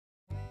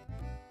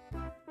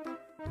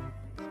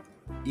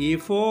A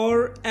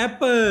for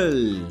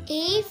apple.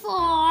 A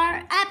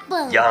for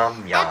apple.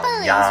 Yum yum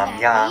Apple yum is yum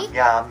very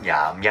yum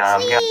yum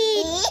yum yum.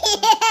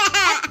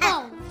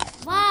 apple.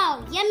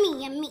 Wow,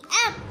 yummy, yummy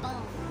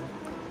apple.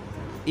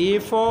 A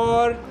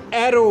for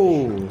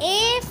arrow.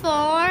 A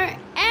for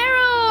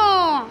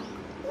arrow.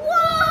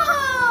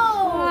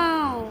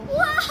 Wow!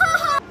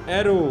 Wow!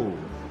 Arrow.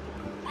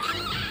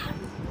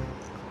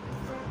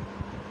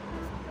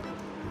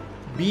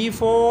 B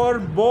for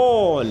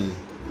ball.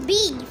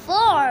 B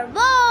for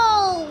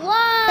ball.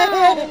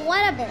 Wow!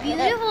 What a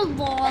beautiful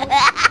ball.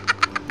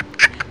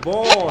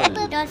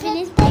 Ball. Dolphin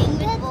is playing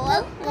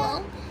with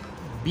ball.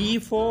 B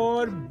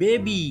for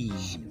baby.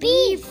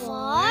 B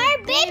for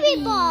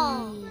baby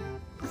ball.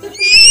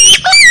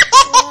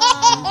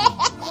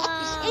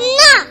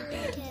 No.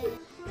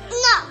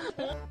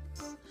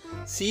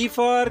 C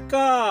for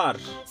car.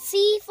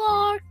 C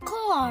for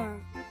car.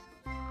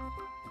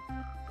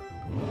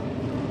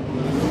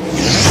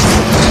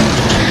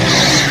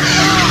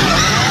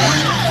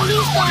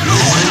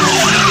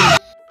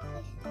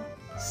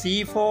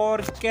 C for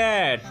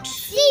cat.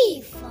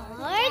 C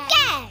for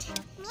cat.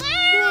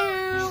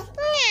 Meow.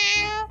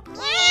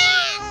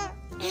 Cat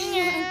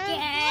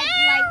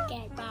like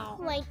cat.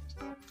 Wow.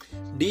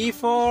 D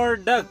for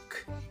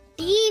duck.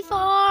 D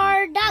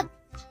for duck.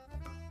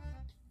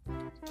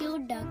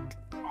 Cute duck.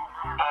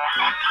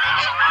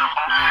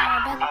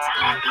 Ducks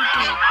are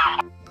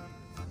eating.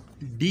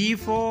 D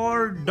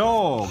for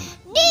dog.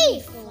 D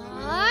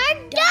for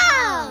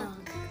dog.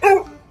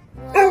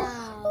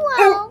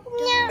 Wow.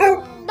 Wow.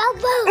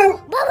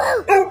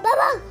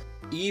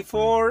 E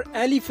for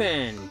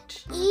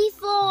elephant. E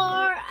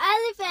for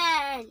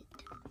elephant.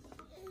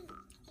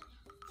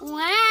 Wow.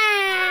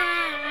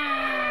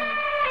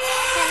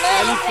 Hello,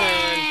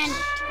 elephant.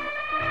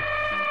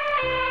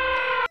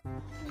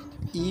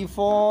 E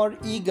for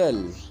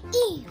eagle.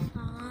 E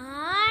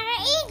for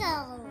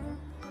eagle.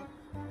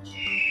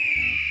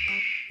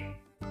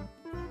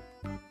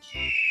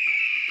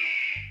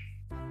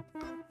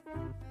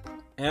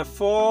 F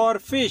for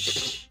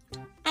fish.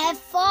 F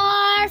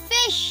for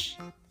fish.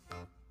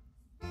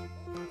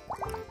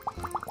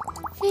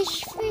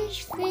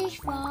 Fish.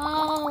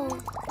 Wow.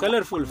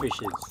 Colorful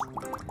fishes.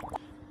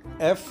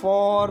 F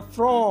for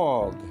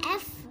frog.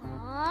 F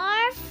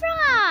for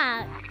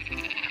frog.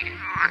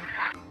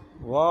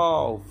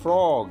 Wow,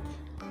 frog.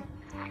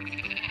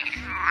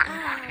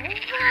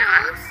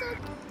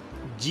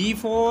 G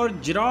for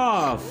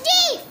giraffe. G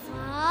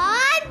for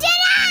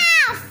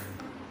giraffe.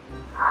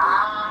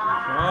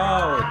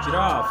 Wow,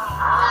 giraffe.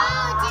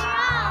 Oh,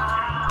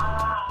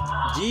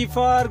 giraffe. G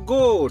for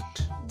goat.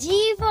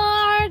 G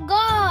for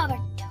goat.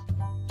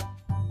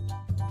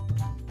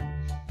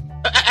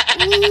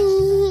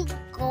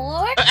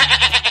 Goat.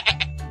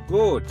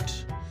 Goat.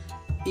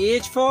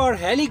 H for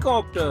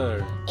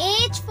helicopter.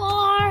 H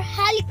for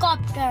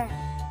helicopter.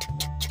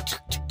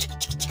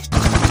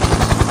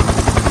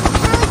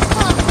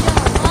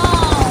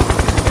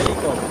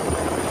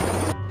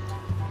 Helicopter.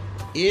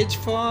 H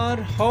for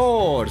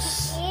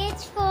horse.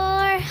 H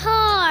for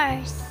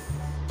horse.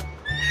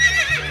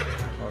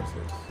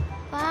 Horses.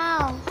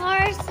 Wow,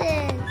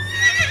 horses.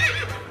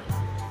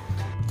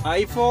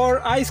 I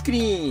for ice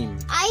cream.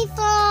 I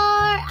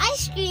for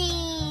ice cream.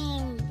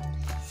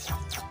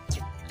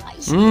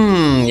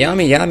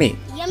 Yummy yummy.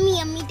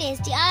 Yummy,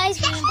 tasty ice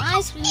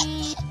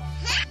cream.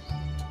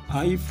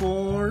 I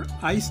for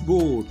ice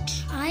boat.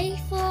 I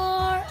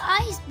for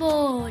ice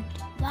boat.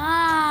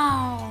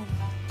 Wow.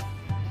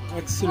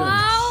 Excellent.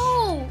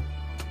 Wow.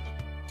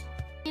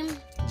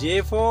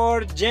 J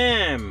for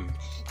jam.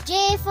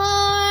 J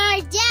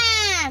for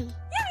jam.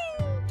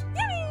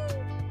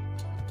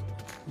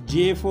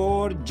 J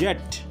for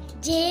jet.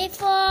 J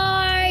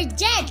for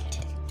jet.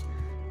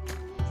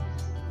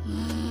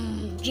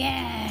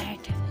 Jet.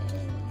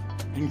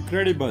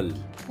 Incredible.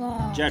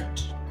 Wow.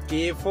 Jet.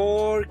 K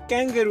for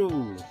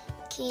kangaroo.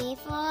 K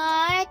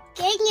for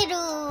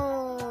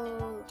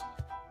kangaroo.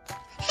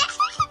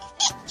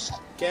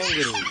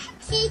 Kangaroo.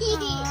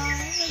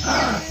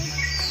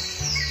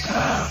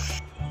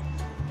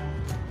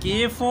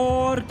 K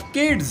for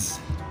kids.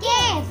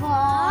 K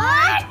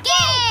for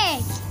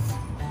kids.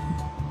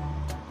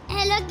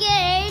 Hello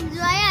kids,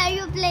 why are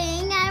you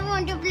playing? I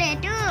want to play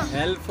too.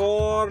 L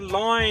for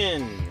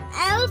lion.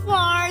 L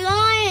for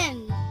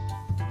lion.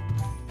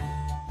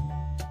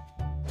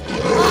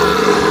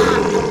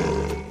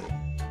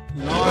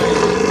 Lion.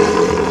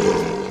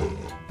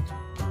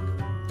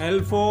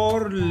 L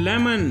for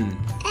lemon.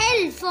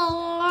 L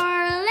for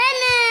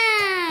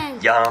lemon.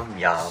 Yum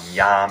yum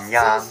yum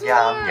yum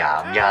yum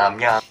yum yum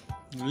yum.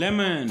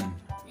 Lemon.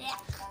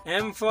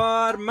 M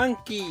for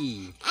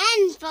monkey.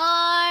 M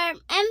for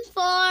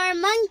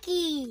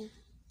monkey.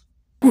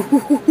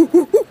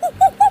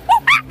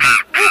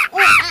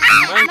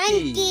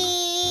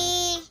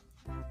 Monkey.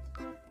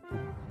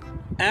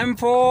 M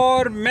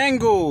for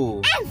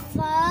mango. M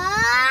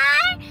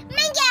for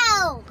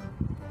mango.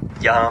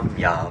 Yum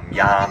yum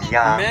yum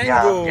yum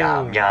Mango.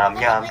 yum yum yum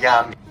yum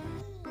yum.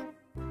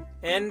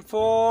 N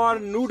for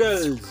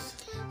noodles.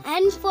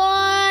 N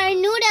for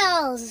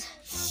noodles.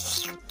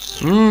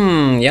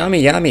 Mmm, yummy,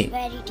 yummy.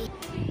 Very tasty.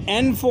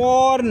 N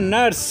for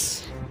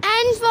nurse.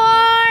 N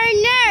for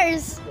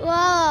nurse.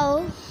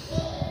 Wow.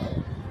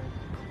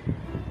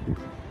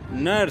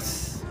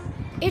 Nurse.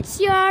 It's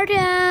your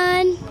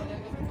turn.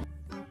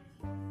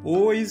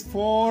 O is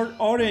for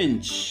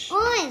orange.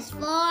 O is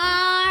for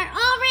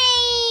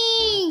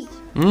orange.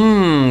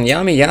 Mmm,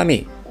 yummy,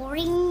 yummy.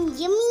 Orange,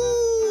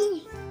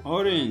 yummy.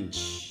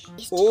 Orange.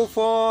 O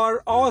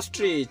for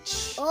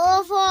ostrich.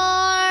 O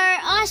for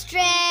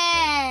ostrich.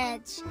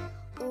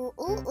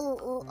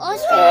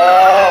 Ostrich.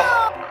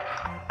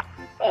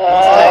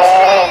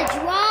 Ostrich.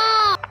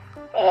 Wow.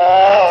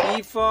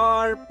 P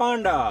for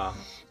panda.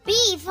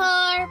 P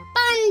for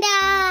panda.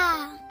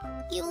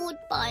 Cute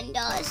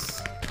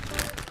pandas.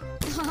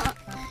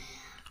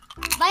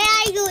 Why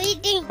are you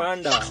eating?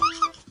 Panda.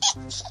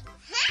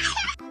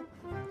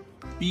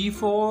 P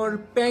for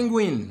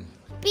penguin.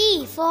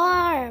 P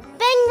for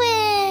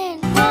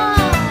penguin.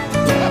 Wow.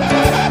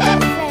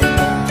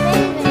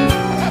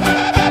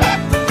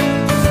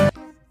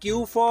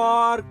 Q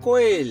for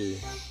quail.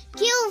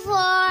 Q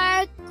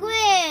for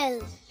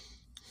quail.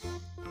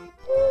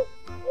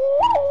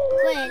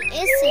 Quail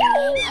is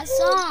singing a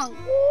song.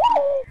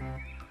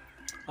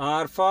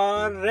 R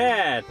for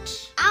rat.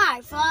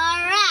 R for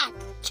rat.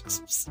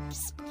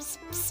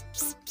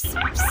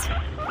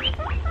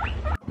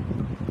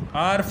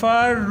 R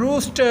for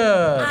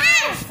rooster.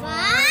 R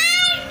for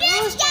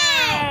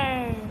rooster.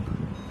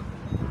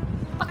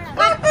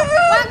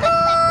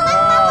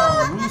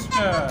 Wow,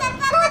 rooster.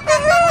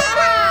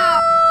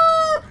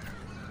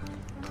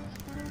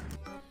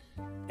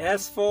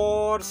 S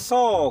for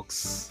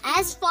socks.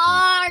 S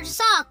for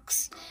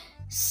socks.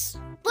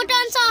 Put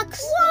on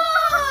socks.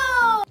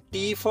 Wow.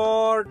 T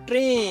for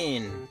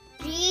train.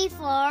 T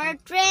for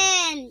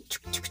train.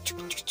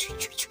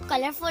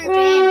 Colorful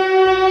train.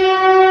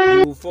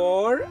 U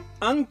for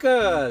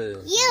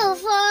uncle. U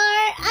for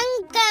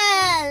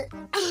uncle.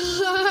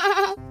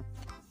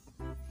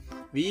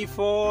 V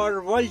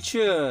for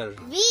vulture.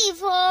 V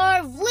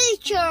for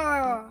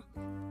vulture.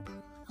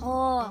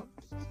 Oh,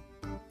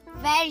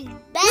 very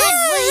bad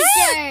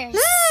vultures.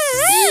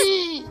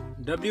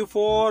 W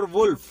for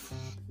wolf.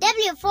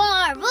 W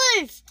for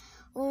wolf.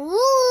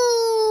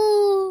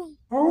 Woo.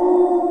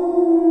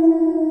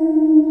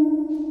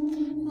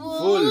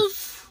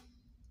 Wolf.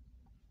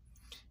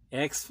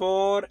 X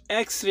for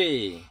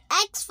X-ray.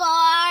 X for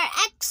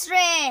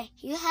X-ray.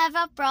 You have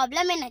a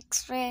problem in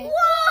X-ray.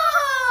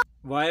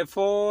 Y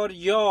for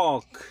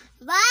York.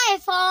 Y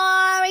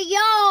for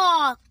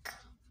York.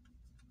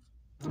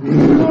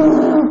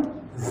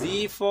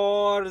 Z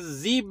for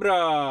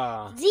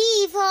zebra.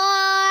 Z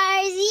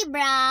for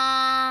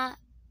zebra.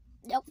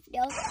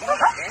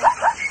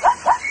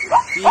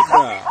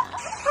 Zebra.